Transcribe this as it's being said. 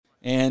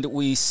And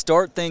we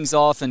start things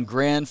off in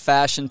grand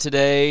fashion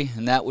today,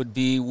 and that would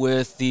be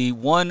with the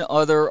one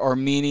other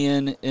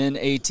Armenian in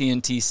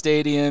AT&T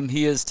Stadium.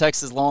 He is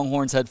Texas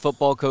Longhorns head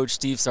football coach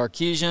Steve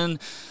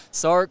Sarkisian.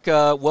 Sark,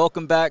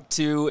 welcome back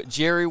to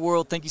Jerry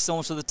World. Thank you so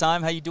much for the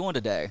time. How you doing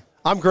today?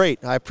 I'm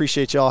great. I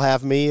appreciate you all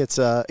having me. It's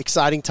an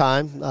exciting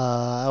time.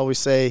 I always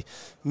say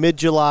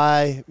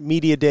mid-July,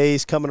 media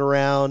days coming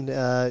around,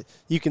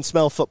 you can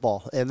smell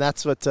football, and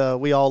that's what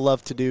we all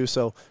love to do,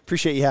 so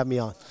appreciate you having me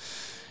on.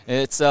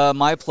 It's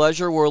my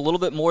pleasure. We're a little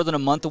bit more than a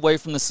month away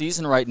from the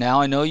season right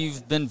now. I know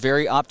you've been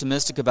very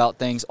optimistic about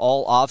things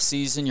all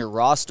offseason. Your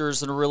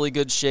roster's in a really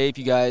good shape.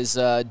 You guys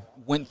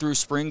went through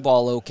spring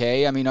ball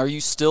okay. I mean, are you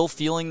still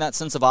feeling that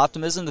sense of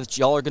optimism that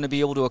y'all are going to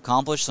be able to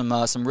accomplish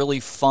some really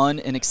fun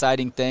and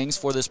exciting things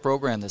for this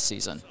program this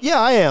season?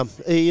 Yeah, I am.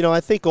 I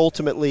think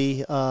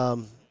ultimately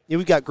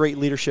we've got great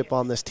leadership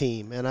on this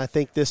team, and I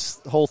think this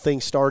whole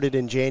thing started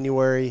in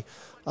January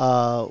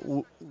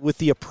with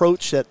the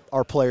approach that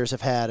our players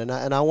have had, and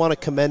I want to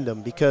commend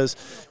them because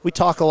we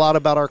talk a lot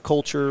about our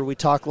culture, we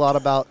talk a lot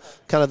about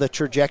kind of the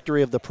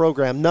trajectory of the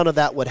program. None of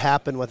that would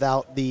happen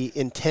without the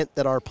intent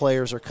that our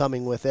players are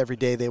coming with every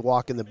day they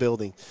walk in the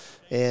building,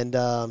 and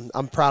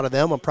I'm proud of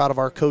them. I'm proud of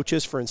our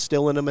coaches for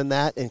instilling them in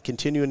that and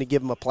continuing to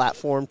give them a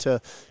platform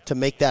to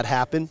make that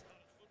happen.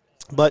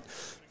 But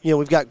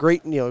we've got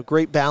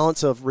great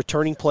balance of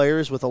returning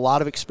players with a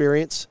lot of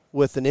experience,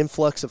 with an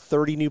influx of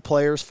 30 new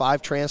players,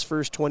 5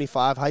 transfers,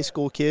 25 high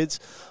school kids,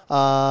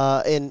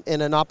 and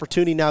an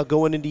opportunity now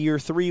going into year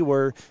 3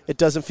 where it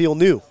doesn't feel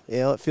new.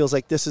 It feels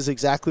like this is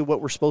exactly what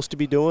we're supposed to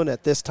be doing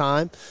at this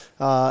time,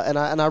 and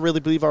I really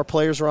believe our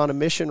players are on a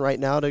mission right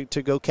now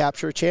to go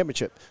capture a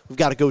championship. We've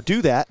got to go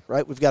do that,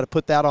 right? We've got to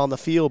put that on the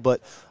field,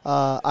 but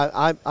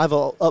I have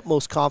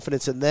utmost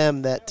confidence in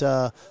them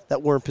that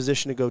we're in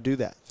position to go do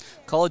that.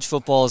 College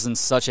football is in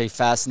such a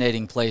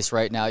fascinating place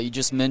right now. You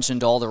just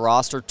mentioned all the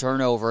roster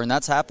turnover, and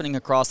that's happening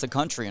across the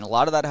country. And a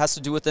lot of that has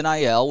to do with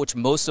NIL, which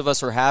most of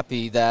us are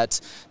happy that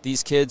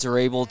these kids are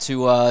able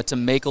to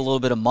make a little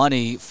bit of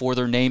money for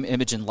their name,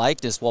 image, and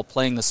likeness while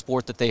playing the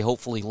sport that they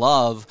hopefully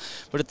love.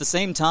 But at the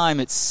same time,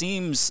 it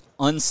seems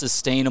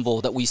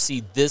unsustainable that we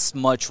see this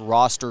much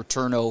roster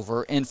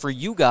turnover. And for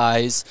you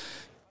guys,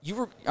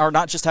 you are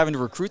not just having to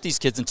recruit these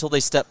kids until they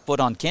step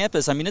foot on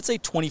campus. I mean, it's a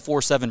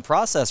 24/7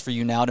 process for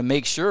you now to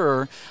make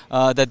sure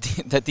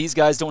that these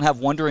guys don't have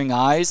wandering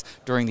eyes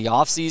during the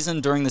offseason,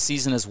 during the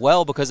season as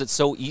well, because it's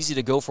so easy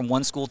to go from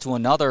one school to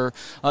another.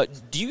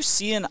 Do you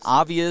see an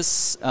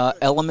obvious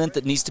element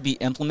that needs to be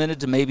implemented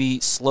to maybe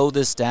slow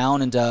this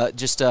down and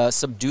just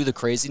subdue the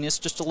craziness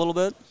just a little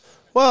bit?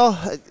 Well,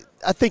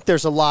 I think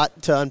there's a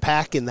lot to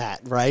unpack in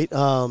that, right?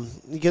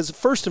 Because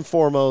first and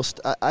foremost,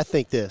 I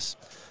think this.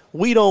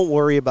 We don't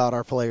worry about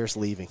our players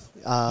leaving.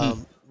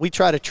 We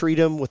try to treat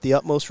them with the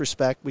utmost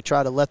respect. We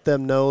try to let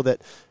them know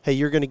that, hey,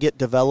 you're going to get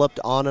developed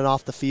on and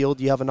off the field.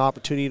 You have an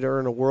opportunity to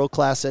earn a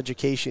world-class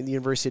education at the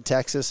University of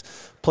Texas,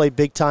 play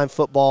big-time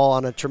football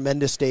on a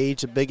tremendous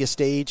stage, the biggest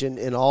stage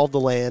in all of the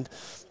land.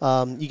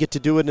 You get to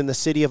do it in the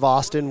city of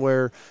Austin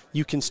where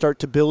you can start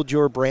to build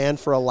your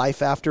brand for a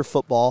life after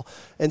football.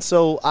 And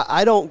so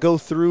I don't go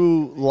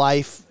through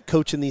life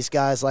coaching these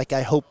guys like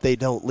I hope they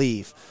don't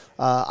leave.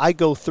 I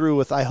go through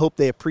with I hope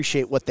they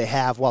appreciate what they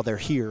have while they're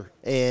here.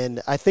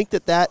 And I think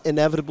that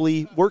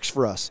inevitably works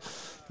for us.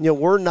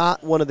 We're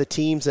not one of the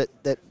teams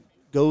that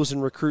goes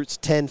and recruits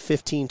 10,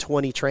 15,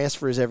 20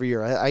 transfers every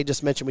year. I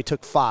just mentioned we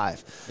took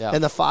 5. Yeah.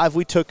 And the 5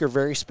 we took are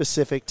very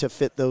specific to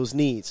fit those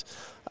needs.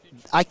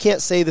 I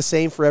can't say the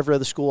same for every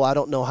other school. I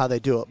don't know how they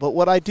do it. But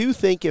what I do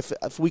think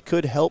if we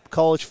could help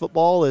college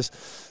football is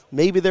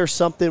maybe there's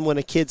something when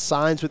a kid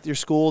signs with your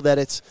school that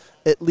it's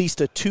at least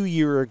a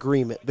 2-year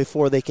agreement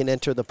before they can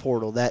enter the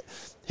portal. That,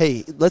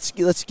 hey, let's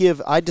give.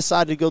 I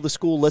decided to go to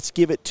school. Let's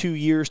give it 2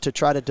 years to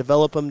try to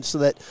develop them so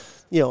that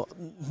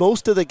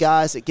most of the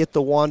guys that get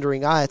the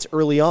wandering eye, it's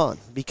early on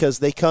because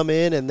they come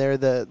in and they're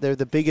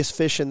the biggest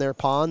fish in their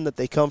pond that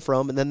they come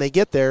from, and then they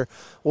get there.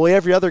 Well,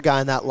 every other guy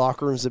in that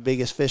locker room is the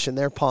biggest fish in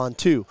their pond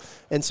too.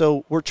 And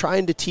so we're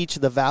trying to teach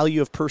the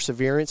value of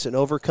perseverance and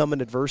overcoming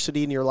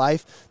adversity in your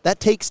life. That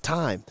takes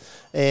time.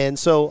 And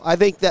so I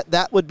think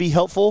that would be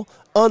helpful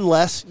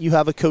unless you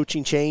have a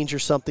coaching change or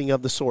something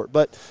of the sort.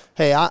 But,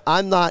 hey,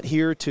 I'm not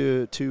here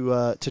to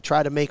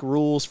try to make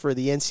rules for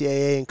the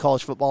NCAA and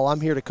college football.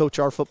 I'm here to coach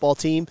our football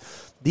team.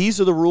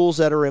 These are the rules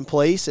that are in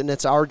place, and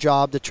it's our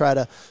job to try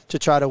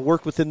to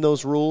work within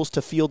those rules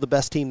to field the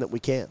best team that we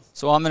can.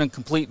 So I'm in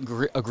complete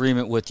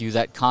agreement with you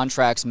that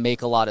contracts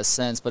make a lot of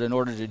sense, but in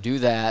order to do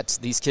that,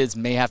 these kids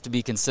may have to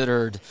be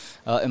considered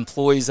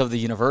employees of the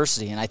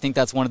university, and I think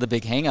that's one of the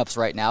big hang-ups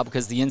right now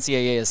because the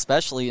NCAA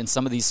especially and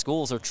some of these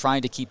schools are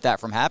trying to keep that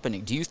from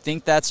happening. Do you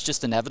think that's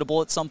just inevitable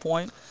at some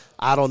point?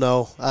 I don't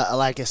know.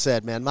 Like I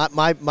said, man, my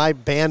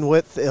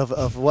bandwidth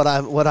of what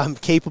I'm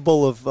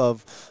capable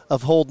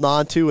of holding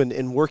on to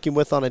and working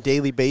with on a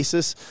daily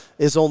basis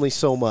is only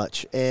so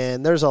much.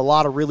 And there's a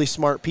lot of really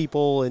smart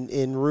people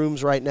in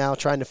rooms right now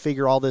trying to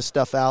figure all this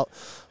stuff out.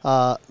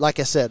 Like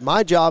I said,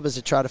 my job is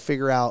to try to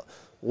figure out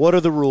what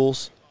are the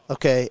rules,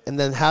 Okay, and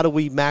then how do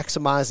we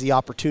maximize the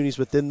opportunities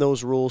within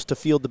those rules to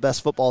field the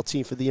best football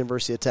team for the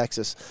University of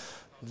Texas?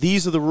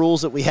 These are the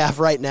rules that we have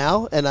right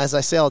now, and as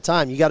I say all the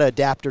time, you got to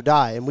adapt or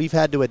die, and we've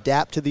had to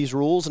adapt to these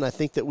rules, and I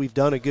think that we've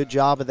done a good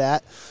job of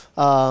that.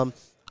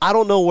 I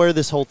don't know where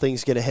this whole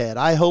thing's going to head.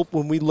 I hope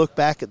when we look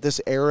back at this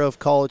era of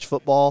college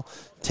football,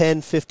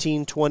 10,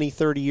 15, 20,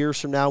 30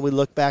 years from now, we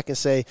look back and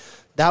say,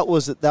 that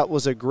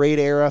was a great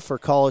era for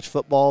college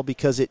football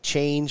because it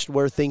changed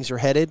where things are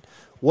headed.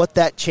 What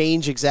that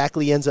change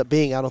exactly ends up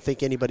being, I don't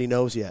think anybody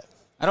knows yet.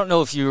 I don't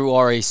know if you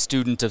are a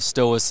student of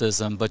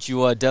stoicism, but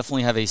you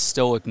definitely have a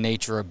stoic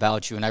nature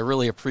about you, and I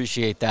really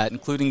appreciate that,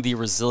 including the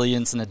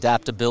resilience and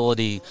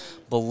adaptability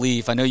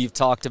belief. I know you've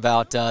talked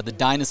about the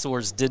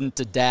dinosaurs didn't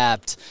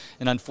adapt,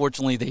 and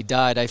unfortunately they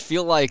died. I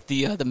feel like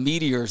the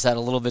meteors had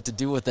a little bit to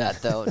do with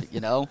that, though, you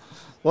know?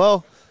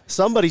 Well,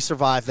 somebody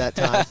survived that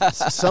time.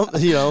 So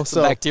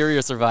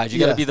bacteria survived. You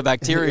got to be the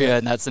bacteria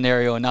in that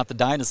scenario and not the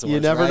dinosaurs. You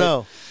never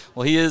know.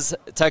 Well, he is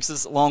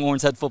Texas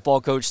Longhorns head football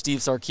coach Steve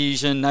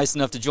Sarkisian. Nice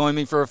enough to join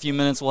me for a few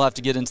minutes. We'll have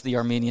to get into the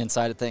Armenian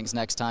side of things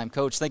next time.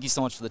 Coach, thank you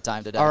so much for the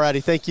time today. All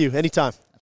righty. Thank you. Anytime.